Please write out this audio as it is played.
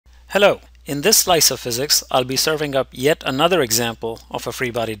Hello! In this slice of physics, I'll be serving up yet another example of a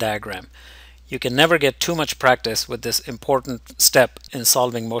free body diagram. You can never get too much practice with this important step in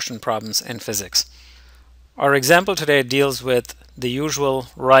solving motion problems in physics. Our example today deals with the usual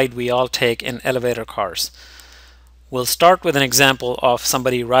ride we all take in elevator cars. We'll start with an example of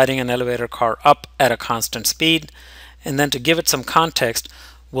somebody riding an elevator car up at a constant speed, and then to give it some context,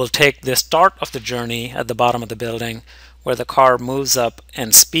 we'll take the start of the journey at the bottom of the building where the car moves up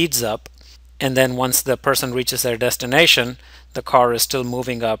and speeds up, and then once the person reaches their destination, the car is still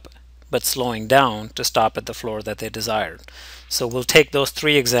moving up but slowing down to stop at the floor that they desired. So we'll take those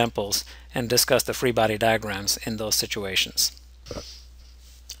three examples and discuss the free body diagrams in those situations.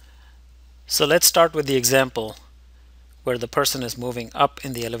 So let's start with the example where the person is moving up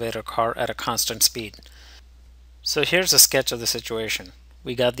in the elevator car at a constant speed. So here's a sketch of the situation.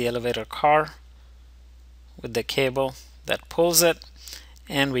 We got the elevator car with the cable that pulls it,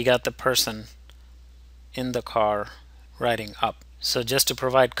 and we got the person in the car riding up. So just to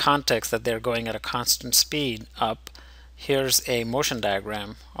provide context that they're going at a constant speed up, here's a motion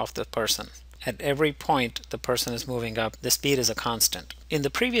diagram of the person. At every point the person is moving up, the speed is a constant. In the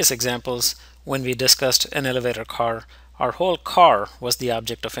previous examples, when we discussed an elevator car, our whole car was the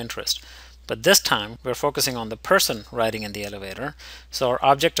object of interest. But this time we're focusing on the person riding in the elevator, so our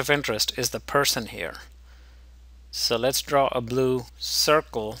object of interest is the person here. So let's draw a blue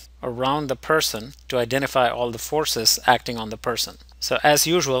circle around the person to identify all the forces acting on the person. So as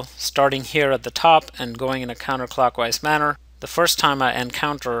usual, starting here at the top and going in a counterclockwise manner, the first time I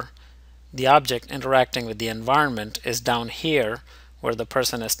encounter the object interacting with the environment is down here where the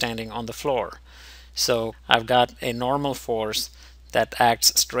person is standing on the floor. So I've got a normal force that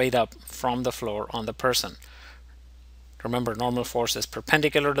acts straight up from the floor on the person. Remember, normal force is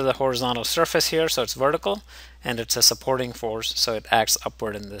perpendicular to the horizontal surface here, so it's vertical, and it's a supporting force, so it acts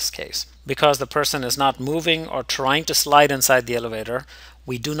upward in this case. Because the person is not moving or trying to slide inside the elevator,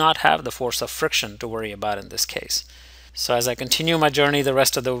 we do not have the force of friction to worry about in this case. So as I continue my journey the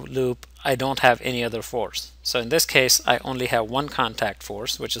rest of the loop, I don't have any other force. So in this case, I only have one contact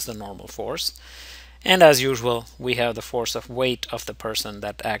force, which is the normal force. And as usual, we have the force of weight of the person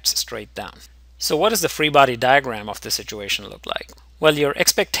that acts straight down. So what does the free body diagram of this situation look like? Well, your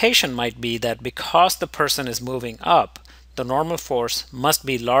expectation might be that because the person is moving up, the normal force must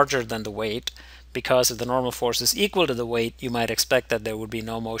be larger than the weight, because if the normal force is equal to the weight, you might expect that there would be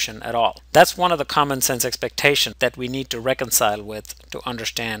no motion at all. That's one of the common sense expectations that we need to reconcile with to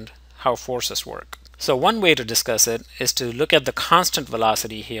understand how forces work. So one way to discuss it is to look at the constant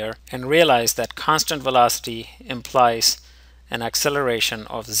velocity here and realize that constant velocity implies an acceleration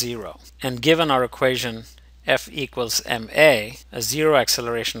of 0. And given our equation F equals ma, a 0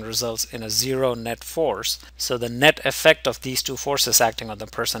 acceleration results in a 0 net force. So the net effect of these two forces acting on the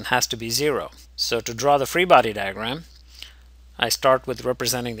person has to be 0. So to draw the free body diagram, I start with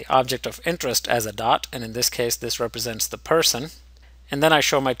representing the object of interest as a dot, and in this case this represents the person. And then I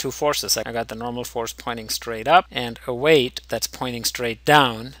show my two forces. I got the normal force pointing straight up and a weight that's pointing straight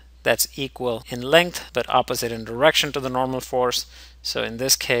down, that's equal in length but opposite in direction to the normal force. So in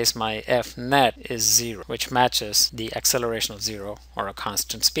this case my F net is 0, which matches the acceleration of 0 or a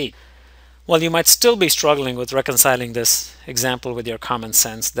constant speed. Well, you might still be struggling with reconciling this example with your common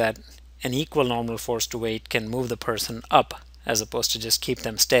sense that an equal normal force to weight can move the person up as opposed to just keep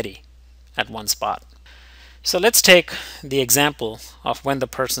them steady at one spot. So let's take the example of when the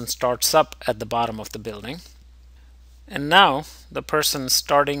person starts up at the bottom of the building. And now the person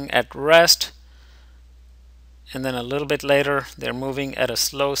starting at rest, and then a little bit later they're moving at a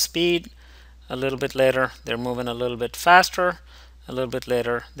slow speed, a little bit later they're moving a little bit faster, a little bit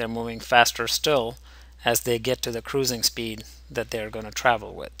later they're moving faster still as they get to the cruising speed that they're going to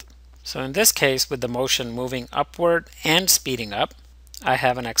travel with. So in this case, with the motion moving upward and speeding up, I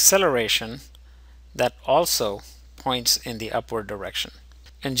have an acceleration that also points in the upward direction.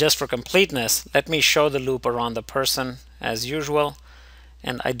 And just for completeness, let me show the loop around the person as usual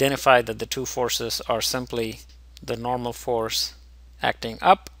and identify that the two forces are simply the normal force acting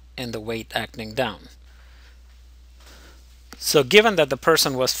up and the weight acting down. So given that the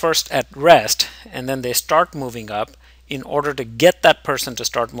person was first at rest and then they start moving up, in order to get that person to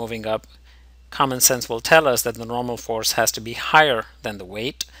start moving up, common sense will tell us that the normal force has to be higher than the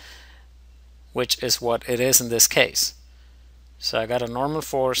weight, which is what it is in this case. So I got a normal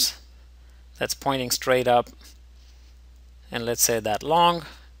force that's pointing straight up, and let's say that long.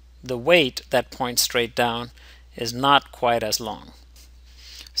 The weight that points straight down is not quite as long.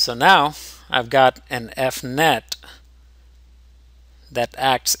 So now I've got an F net that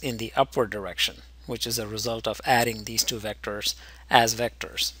acts in the upward direction, which is a result of adding these two vectors as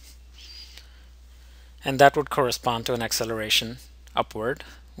vectors. And that would correspond to an acceleration upward,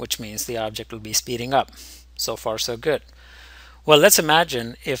 which means the object will be speeding up. So far, so good. Well, let's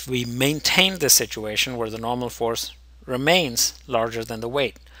imagine if we maintain this situation where the normal force remains larger than the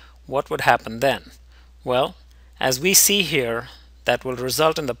weight. What would happen then? Well, as we see here, that will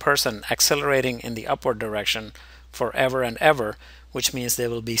result in the person accelerating in the upward direction forever and ever, which means they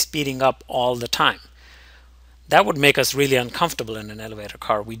will be speeding up all the time. That would make us really uncomfortable in an elevator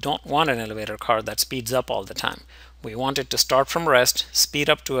car. We don't want an elevator car that speeds up all the time. We want it to start from rest, speed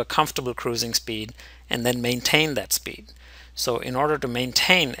up to a comfortable cruising speed, and then maintain that speed. So in order to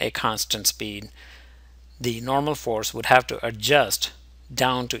maintain a constant speed, the normal force would have to adjust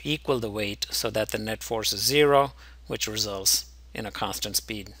down to equal the weight so that the net force is 0, which results in a constant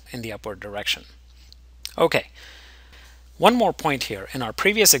speed in the upward direction. Okay. One more point here. In our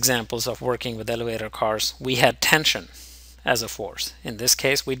previous examples of working with elevator cars, we had tension as a force. In this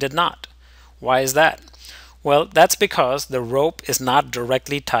case, we did not. Why is that? Well, that's because the rope is not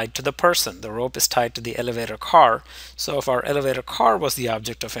directly tied to the person. The rope is tied to the elevator car. So if our elevator car was the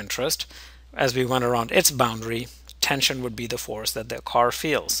object of interest, as we went around its boundary, tension would be the force that the car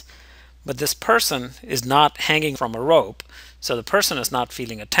feels. But this person is not hanging from a rope, so the person is not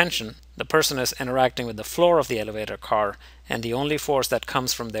feeling a tension. The person is interacting with the floor of the elevator car, and the only force that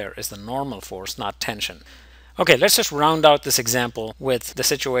comes from there is the normal force, not tension. Okay, let's just round out this example with the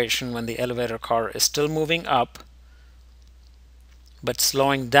situation when the elevator car is still moving up, but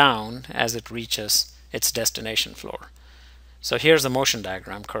slowing down as it reaches its destination floor. So here's the motion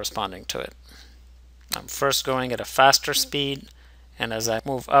diagram corresponding to it. I'm first going at a faster speed, and as I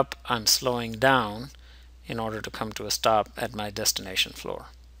move up, I'm slowing down in order to come to a stop at my destination floor.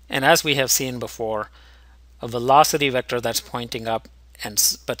 And as we have seen before, a velocity vector that's pointing up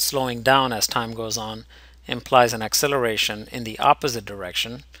but slowing down as time goes on implies an acceleration in the opposite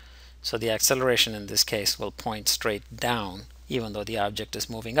direction. So the acceleration in this case will point straight down even though the object is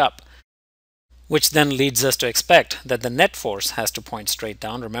moving up, which then leads us to expect that the net force has to point straight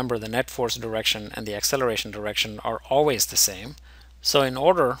down. Remember, the net force direction and the acceleration direction are always the same. So in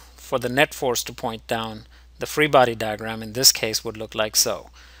order for the net force to point down, the free body diagram in this case would look like so.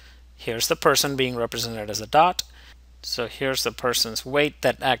 Here's the person being represented as a dot. So here's the person's weight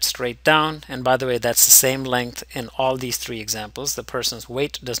that acts straight down. And by the way, that's the same length in all these three examples. The person's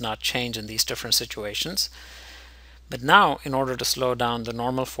weight does not change in these different situations. But now, in order to slow down, the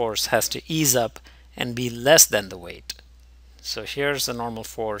normal force has to ease up and be less than the weight. So here's the normal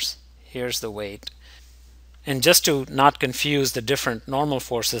force, here's the weight. And just to not confuse the different normal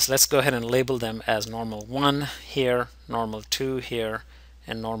forces, let's go ahead and label them as normal 1 here, normal 2 here,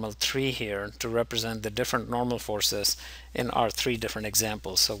 and normal 3 here to represent the different normal forces in our three different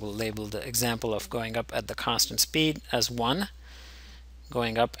examples. So we'll label the example of going up at the constant speed as 1,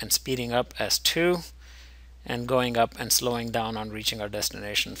 going up and speeding up as 2, and going up and slowing down on reaching our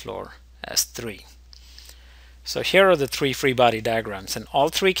destination floor as 3. So here are the three free body diagrams. In all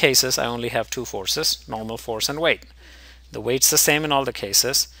three cases, I only have two forces, normal force and weight. The weight's the same in all the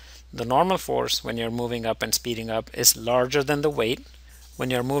cases. The normal force when you're moving up and speeding up is larger than the weight.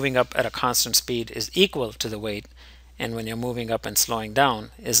 When you're moving up at a constant speed is equal to the weight. And when you're moving up and slowing down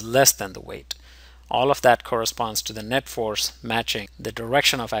is less than the weight. All of that corresponds to the net force matching the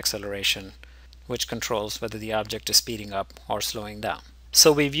direction of acceleration, which controls whether the object is speeding up or slowing down.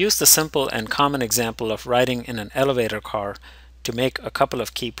 So we've used the simple and common example of riding in an elevator car to make a couple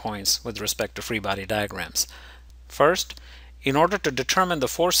of key points with respect to free body diagrams. First, in order to determine the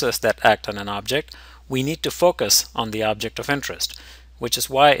forces that act on an object, we need to focus on the object of interest, which is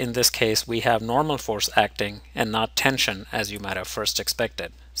why in this case we have normal force acting and not tension as you might have first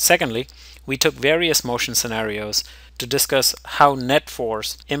expected. Secondly, we took various motion scenarios to discuss how net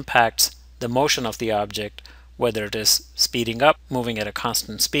force impacts the motion of the object, whether it is speeding up, moving at a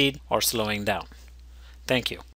constant speed, or slowing down. Thank you.